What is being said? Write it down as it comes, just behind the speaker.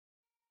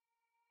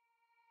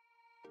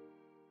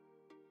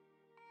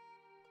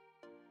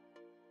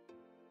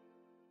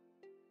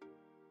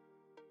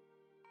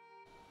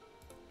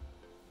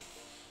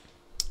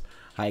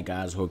Hi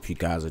guys, hope you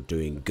guys are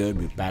doing good.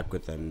 We're back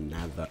with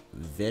another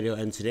video,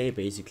 and today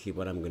basically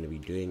what I'm going to be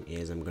doing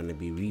is I'm going to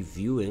be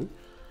reviewing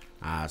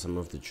some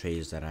of the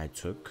trades that I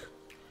took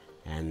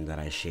and that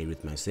I shared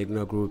with my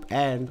signal group,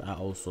 and I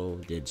also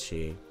did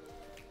share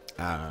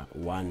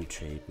one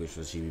trade, which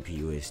was GBP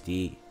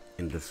USD,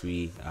 in the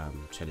free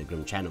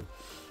Telegram channel.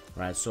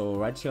 Right, so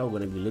right here we're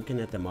going to be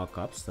looking at the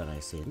markups that I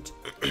sent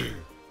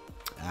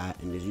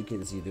and as you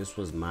can see, this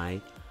was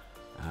my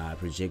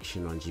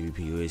projection on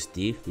GBP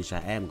USD, which I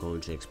am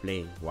going to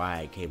explain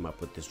why I came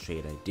up with this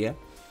trade idea.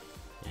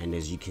 And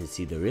as you can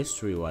see, the risk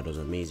to reward was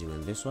amazing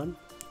on this one.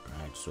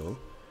 Right, so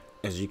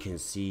as you can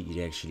see,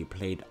 it actually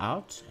played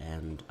out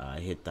and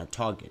hit that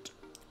target.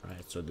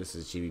 Right, so this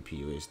is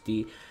GBP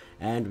USD,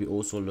 and we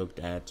also looked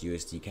at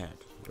USD CAD,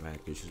 right,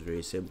 which is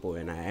very simple,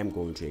 and I am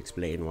going to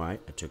explain why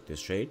I took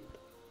this trade.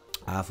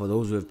 For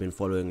those who have been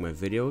following my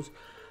videos,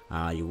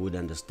 you would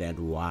understand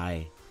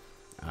why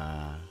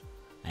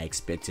I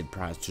expected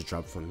price to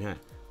drop from here.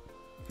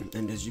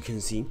 And as you can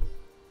see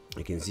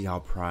how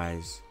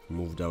price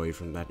moved away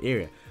from that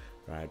area,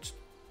 right?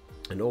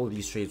 And all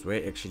these trades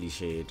were actually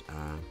shared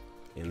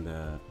in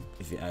the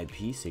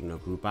VIP signal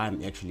group.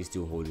 I'm actually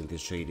still holding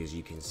this trade, as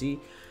you can see,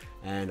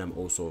 and I'm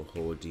also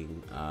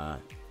holding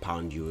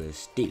pound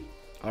USD.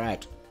 All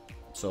right,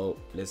 so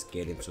let's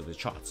get into the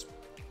charts.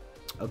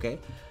 Okay,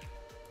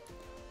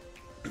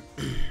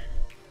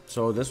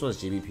 so this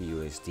was GBP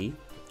USD,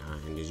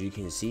 and as you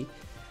can see,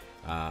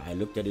 I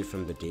looked at it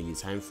from the daily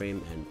time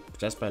frame, and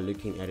just by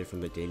looking at it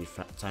from the daily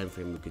time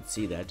frame, we could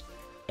see that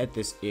at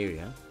this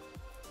area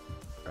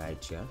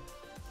right here,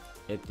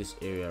 we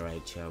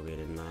had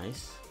a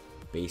nice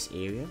base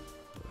area,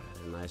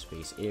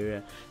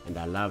 and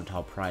I loved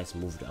how price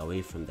moved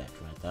away from that.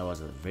 Right, that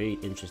was a very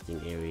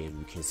interesting area, and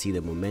you can see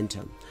the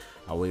momentum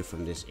away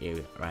from this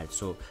area. Right,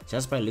 so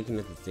just by looking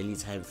at the daily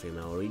time frame,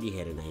 I already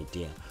had an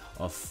idea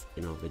of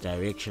the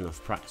direction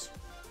of price.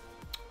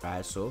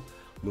 Right, so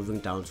moving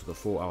down to the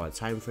 4-hour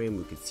time frame,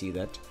 we could see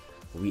that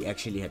we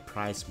actually had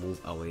price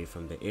move away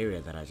from the area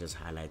that I just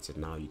highlighted.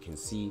 Now you can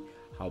see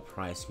how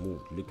price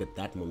moved. Look at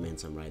that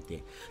momentum right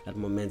there. That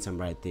momentum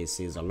right there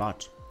says a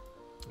lot,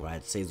 right?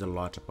 It says a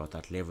lot about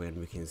that level, and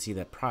we can see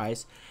that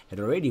price had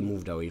already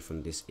moved away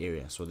from this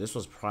area. So this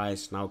was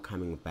price now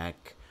coming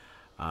back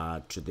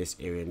to this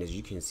area, and as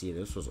you can see,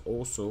 this was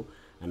also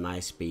a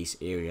nice base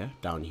area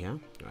down here,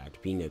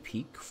 right, being a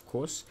peak, of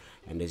course.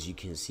 And as you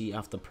can see,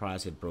 after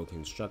price had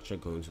broken structure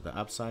going to the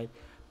upside,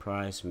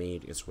 price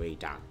made its way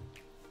down.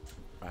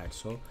 Right,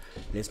 so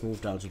let's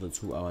move down to the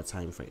 2-hour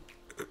time frame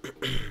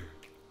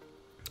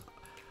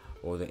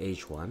or the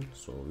H1,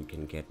 so we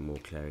can get more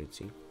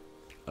clarity.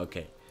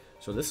 Okay,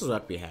 so this is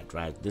what we had,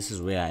 right? This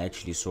is where I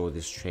actually saw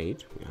this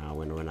trade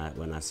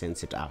when I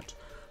sent it out.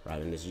 Right,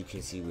 and as you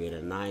can see, we had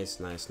a nice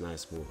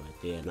move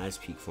right there, a nice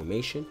peak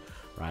formation,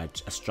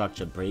 right, a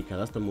structure breaker.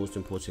 That's the most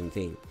important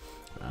thing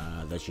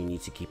that you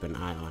need to keep an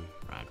eye on.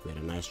 Right, we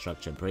had a nice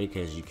structure breaker.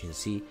 As you can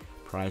see,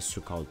 price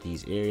took out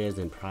these areas,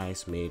 and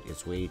price made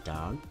its way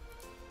down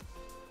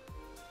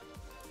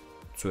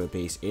to a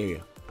base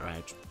area.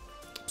 Right,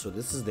 so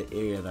this is the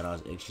area that I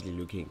was actually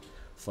looking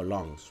for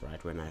longs,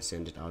 right, when I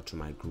sent it out to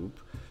my group.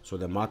 So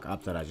the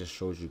markup that I just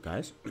showed you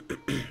guys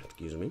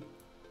excuse me,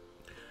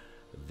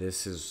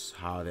 this is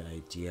how the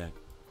idea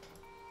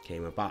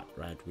came about.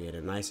 Right, we had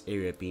a nice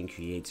area being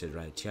created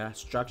right here.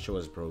 Structure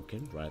was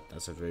broken, right,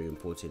 that's a very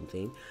important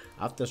thing.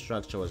 After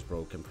structure was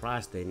broken,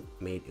 price then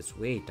made its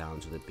way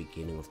down to the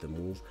beginning of the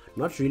move.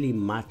 Not really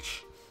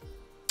much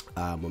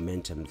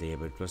momentum there,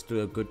 but it was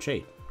still a good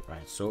trade.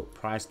 Right, so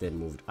price then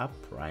moved up,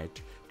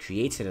 right,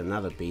 created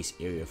another base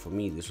area. For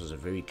me, this was a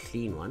very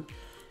clean one,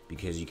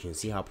 because you can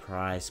see how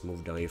price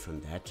moved away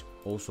from that,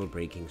 also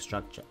breaking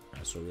structure.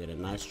 Right, so we had a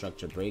nice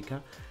structure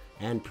breaker,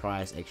 and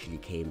price actually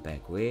came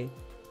back where,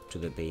 to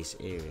the base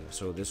area.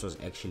 So this was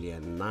actually a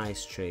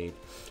nice trade,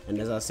 and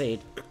as I said,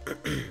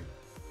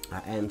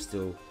 I am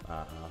still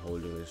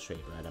holding this trade.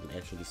 Right, I'm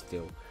actually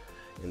still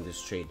in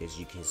this trade, as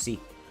you can see.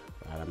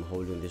 Right, I'm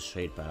holding this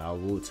trade, but I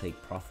will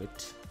take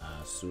profit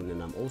soon,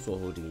 and I'm also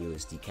holding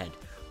USD CAD,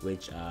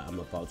 which I'm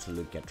about to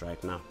look at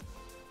right now.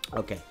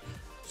 Okay,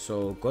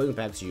 so going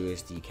back to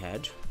USD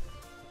CAD,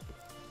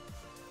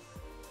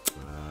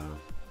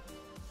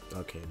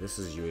 okay, this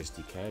is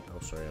USD CAD. Oh,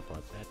 sorry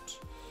about that.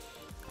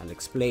 I'll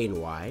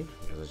explain why,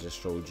 as I just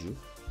showed you,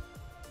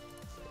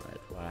 right,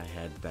 why I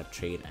had that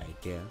trade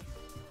idea.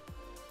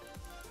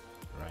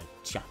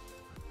 Right, yeah.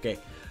 Okay,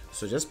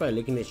 so just by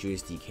looking at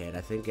USD CAD,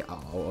 I think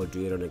I'll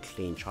do it on a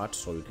clean chart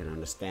so we can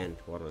understand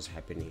what was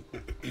happening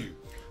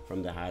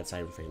from the higher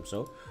time frame.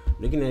 So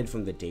looking at it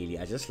from the daily,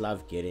 I just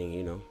love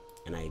getting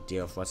an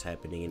idea of what's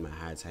happening in my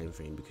higher time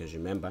frame, because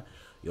remember,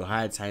 your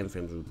higher time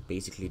frames will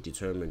basically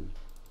determine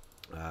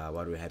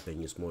what will happen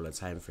in your smaller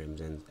time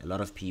frames, and a lot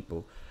of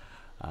people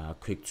are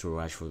quick to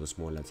rush for the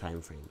smaller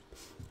time frames.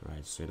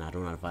 Right, so I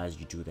don't advise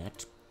you do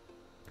that.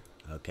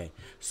 Okay,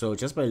 so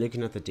just by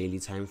looking at the daily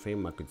time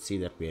frame, I could see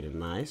that we had a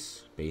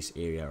nice base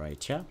area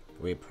right here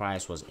where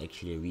price was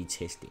actually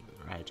retesting.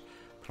 Right,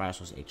 price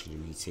was actually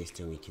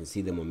retesting. We can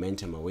see the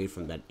momentum away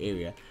from that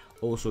area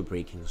also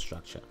breaking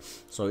structure.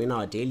 So in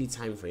our daily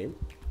time frame,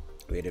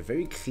 we had a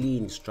very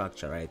clean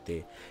structure right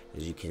there.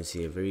 As you can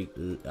see, a very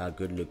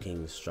good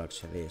looking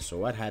structure there. So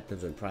what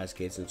happens when price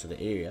gets into the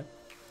area?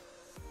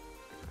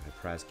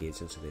 Price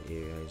gets into the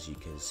area, as you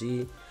can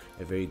see,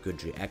 a very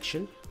good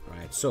reaction,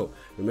 right? So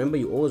remember,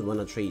 you always want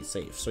to trade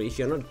safe. So if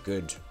you're not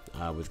good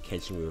with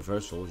catching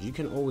reversals, you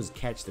can always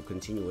catch the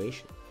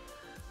continuation,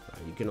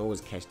 right? You can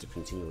always catch the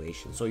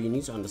continuation. So you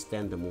need to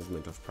understand the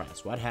movement of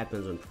price. What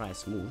happens when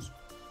price moves?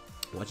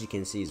 What you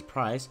can see is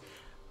price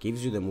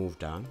gives you the move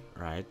down,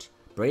 right?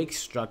 Breaks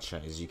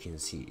structure, as you can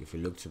see. If you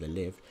look to the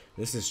left,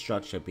 this is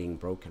structure being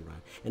broken,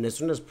 right? And as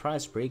soon as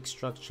price breaks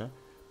structure,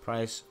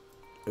 price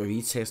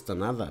retest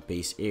another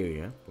base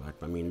area, right?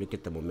 I mean, look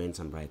at the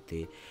momentum right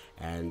there,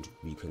 and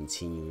we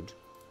continued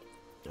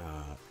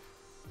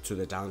to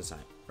the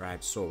downside,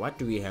 right? So what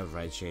do we have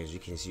right here? As you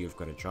can see, we've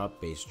got a drop,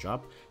 base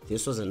drop.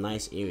 This was a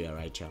nice area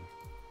right here,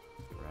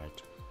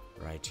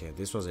 right here.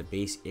 This was a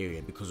base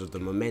area because of the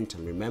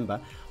momentum.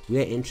 Remember, we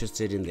are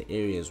interested in the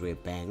areas where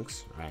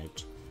banks,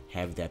 right,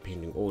 have their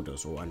pending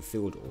orders or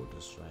unfilled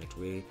orders, right,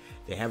 where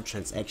they have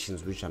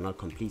transactions which are not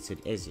completed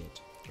as yet.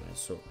 Right,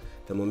 so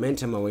the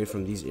momentum away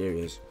from these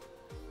areas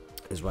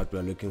is what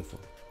we're looking for.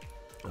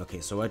 Okay,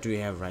 so what do we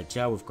have right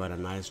here? We've got a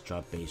nice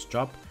drop, base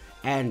drop,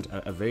 and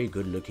a very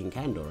good looking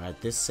candle, right?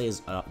 This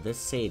said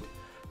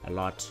a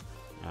lot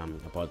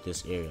about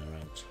this area,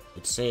 right?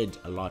 It said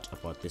a lot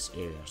about this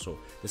area. So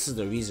this is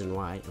the reason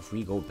why, if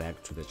we go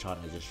back to the chart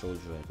I just showed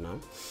you right now,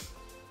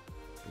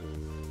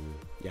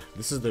 yeah,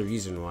 this is the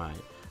reason why,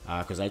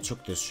 because I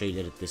took this trade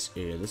at this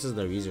area. This is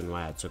the reason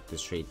why I took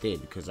this trade there,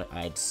 because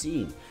I had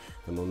seen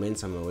the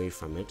momentum away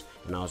from it,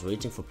 and I was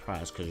waiting for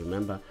price, because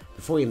remember,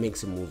 before he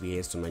makes a move, he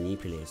has to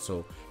manipulate.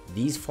 So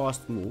these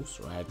fast moves,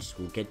 right,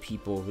 will get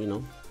people, you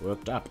know,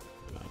 worked up,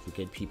 right? Will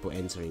get people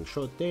entering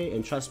short there,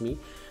 and trust me,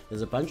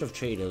 there's a bunch of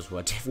traders who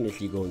are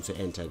definitely going to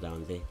enter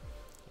down there,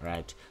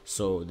 right?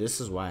 So this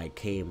is why I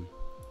came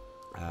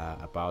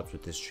about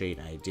with this trade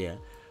idea.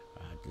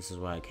 This is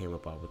why I came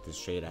about with this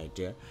trade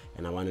idea,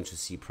 and I wanted to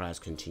see price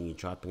continue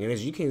dropping. And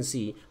as you can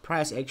see,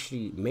 price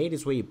actually made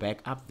its way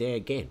back up there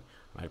again,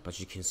 right? But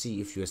you can see,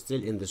 if you're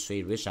still in this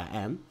trade, which I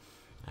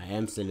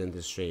am still in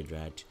this trade,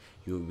 right,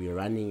 you'll be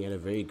running at a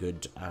very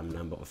good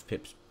number of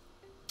pips,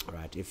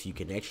 right? If you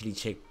can actually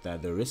check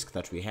the risk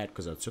that we had,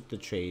 because I took the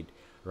trade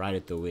right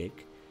at the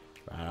wick,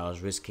 right? I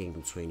was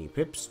risking 20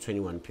 pips,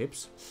 21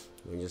 pips,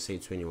 let me just say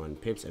 21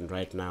 pips, and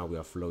right now we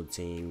are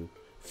floating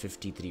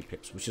 53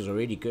 pips, which is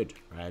already good,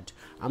 right?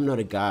 I'm not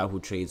a guy who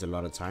trades a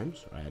lot of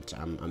times, right?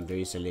 I'm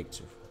very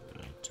selective,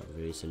 right? I'm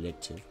very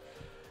selective.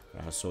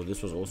 So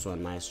this was also a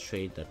nice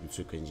trade that we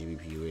took in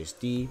GBP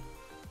USD.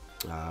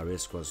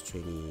 Risk was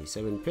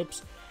 27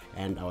 pips,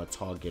 and our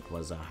target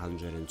was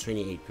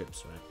 128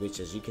 pips, right? Which,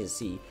 as you can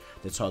see,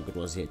 the target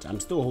was hit. I'm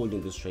still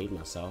holding this trade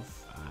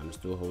myself. I'm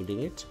still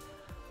holding it,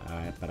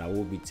 but I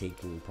will be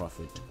taking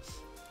profit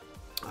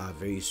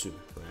very soon,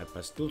 right?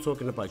 But still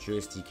talking about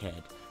USD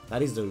CAD,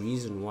 that is the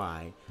reason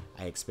why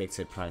I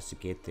expected price to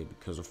get there.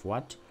 Because of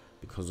what?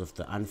 Because of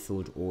the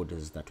unfilled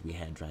orders that we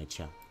had right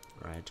here,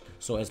 right?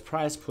 So as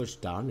price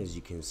pushed down, as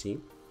you can see,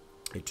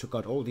 it took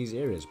out all these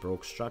areas,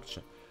 broke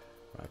structure,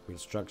 right?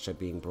 With structure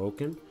being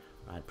broken,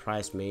 right,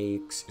 price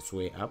makes its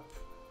way up,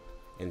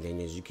 and then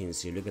as you can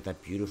see, look at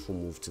that beautiful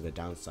move to the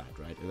downside,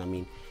 right? And I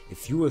mean,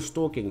 if you were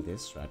stalking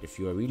this, right, if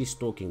you were really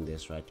stalking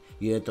this, right,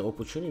 you had the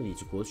opportunity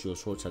to go to your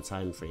shorter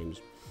time frames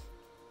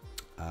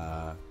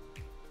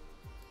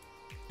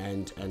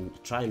and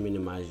try and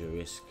minimize your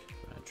risk,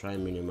 right? Try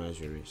and minimize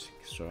your risk.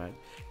 So right,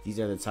 these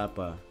are the type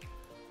of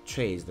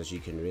trades that you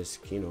can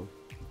risk, you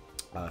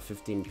know,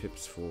 15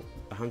 pips for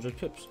 100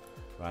 pips,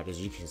 right?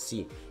 As you can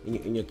see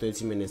in your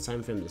 30-minute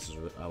time frame, this is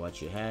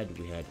what you had.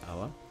 We had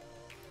our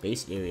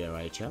base area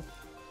right here,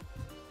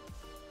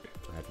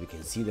 right? We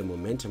can see the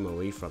momentum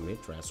away from it,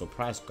 right? So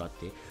price got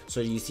there.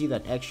 So you see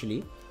that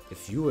actually,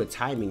 if you were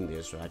timing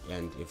this, right,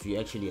 and if you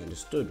actually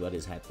understood what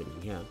is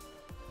happening here,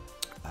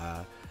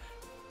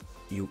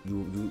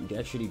 you'd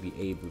actually be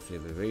able to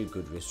have a very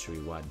good risk to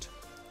reward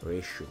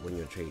ratio when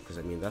you trade. Because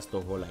I mean, that's the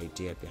whole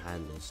idea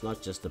behind it. It's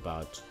not just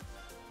about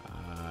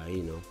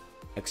you know,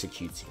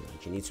 executing.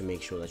 Like, you need to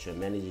make sure that you're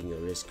managing your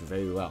risk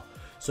very well.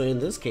 So in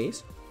this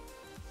case,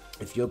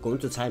 if you're going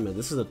to time it,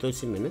 this is the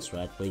 30 minutes,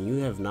 right? When you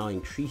have now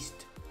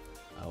increased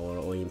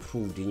or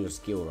improved in your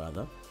skill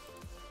rather,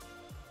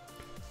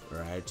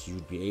 right,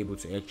 you'd be able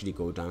to actually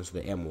go down to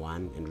the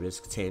M1 and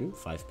risk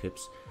 5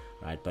 pips,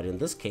 right? But in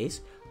this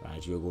case,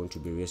 right, you're going to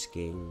be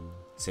risking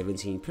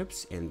 17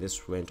 pips, and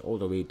this went all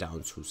the way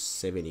down to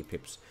 70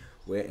 pips,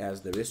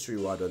 whereas the risk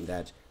reward on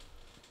that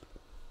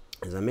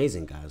is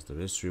amazing, guys. The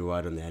risk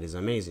reward on that is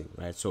amazing,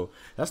 right? So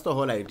that's the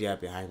whole idea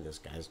behind this,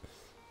 guys.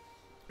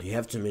 You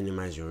have to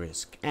minimize your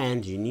risk,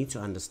 and you need to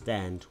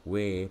understand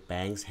where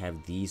banks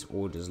have these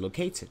orders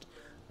located,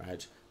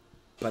 right?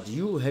 But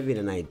you having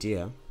an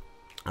idea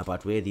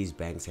about where these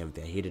banks have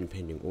their hidden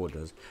pending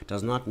orders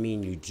does not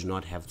mean you do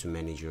not have to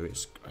manage your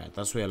risk, right?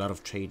 That's where a lot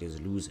of traders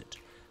lose it.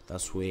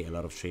 That's where a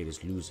lot of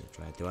traders lose it,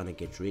 right? They want to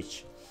get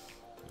rich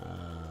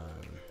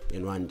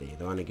in one day,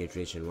 they want to get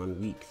rich in 1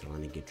 week, they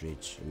want to get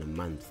rich in a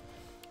month,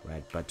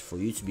 right? But for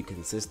you to be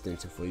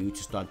consistent and for you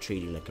to start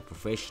trading like a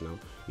professional,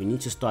 you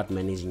need to start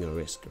managing your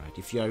risk, right?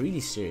 If you are really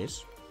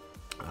serious,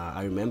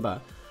 I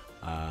remember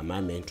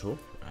my mentor,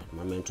 right?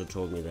 My mentor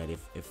told me that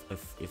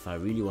if I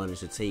really wanted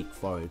to take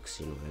Forex,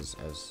 you know,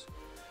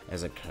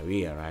 as a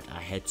career, right,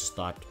 I had to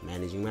start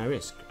managing my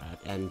risk, right?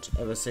 And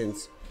ever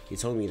since he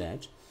told me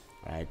that,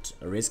 right,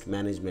 risk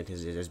management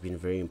has been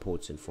very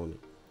important for me.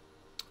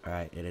 All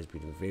right, it has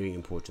been very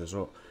important.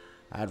 So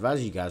I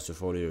advise you guys to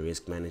follow your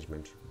risk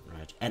management,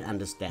 right, and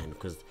understand,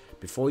 because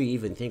before you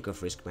even think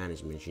of risk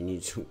management, you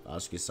need to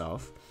ask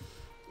yourself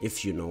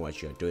if you know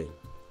what you're doing,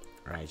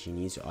 right? You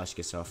need to ask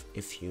yourself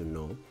if you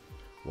know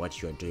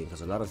what you're doing,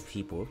 because a lot of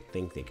people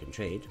think they can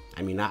trade.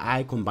 I mean,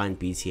 I combine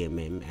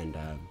Btmm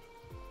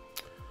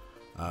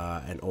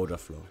and order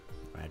flow,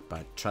 right?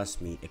 But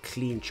trust me, a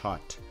clean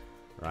chart,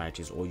 right,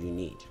 is all you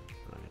need,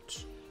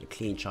 right? A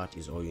clean chart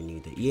is all you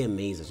need. The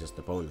EMAs are just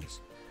a bonus,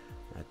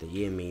 right? The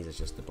EMAs are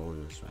just a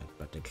bonus, right?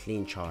 But the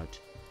clean chart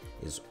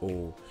is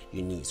all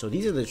you need. So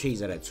these are the trades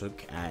that I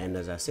took, and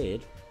as I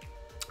said,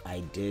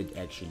 I did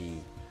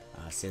actually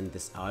send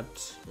this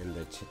out in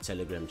the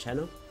Telegram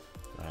channel,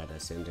 right? I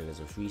sent it as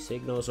a free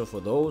signal. So for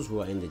those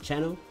who are in the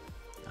channel,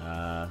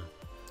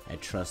 I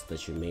trust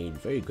that you made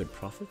very good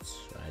profits,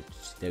 right?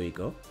 There we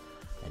go.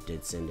 I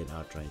did send it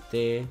out right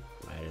there,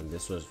 right? And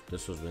this was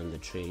when the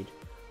trade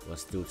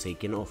was still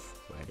taking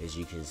off, right? As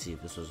you can see,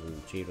 this was when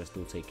the trade was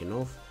still taking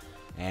off,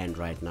 and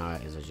right now,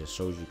 as I just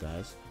showed you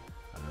guys,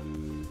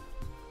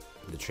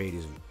 the trade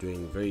is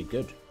doing very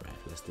good, right?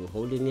 We're still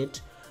holding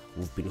it.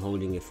 We've been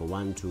holding it for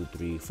 1, 2,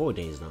 3, 4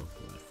 days now,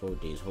 right? 4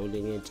 days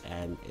holding it,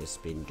 and it's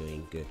been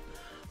doing good.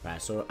 Right,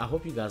 so I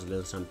hope you guys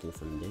learned something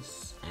from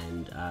this,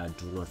 and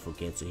do not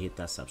forget to hit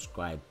that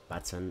subscribe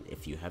button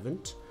if you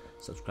haven't.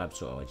 Subscribe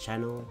to our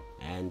channel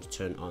and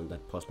turn on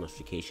that post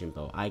notification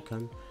bell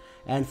icon.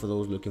 And for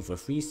those looking for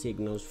free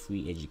signals,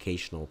 free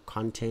educational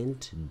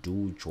content,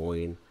 do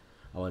join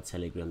our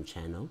Telegram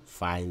channel.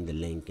 Find the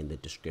link in the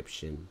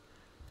description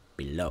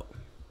below.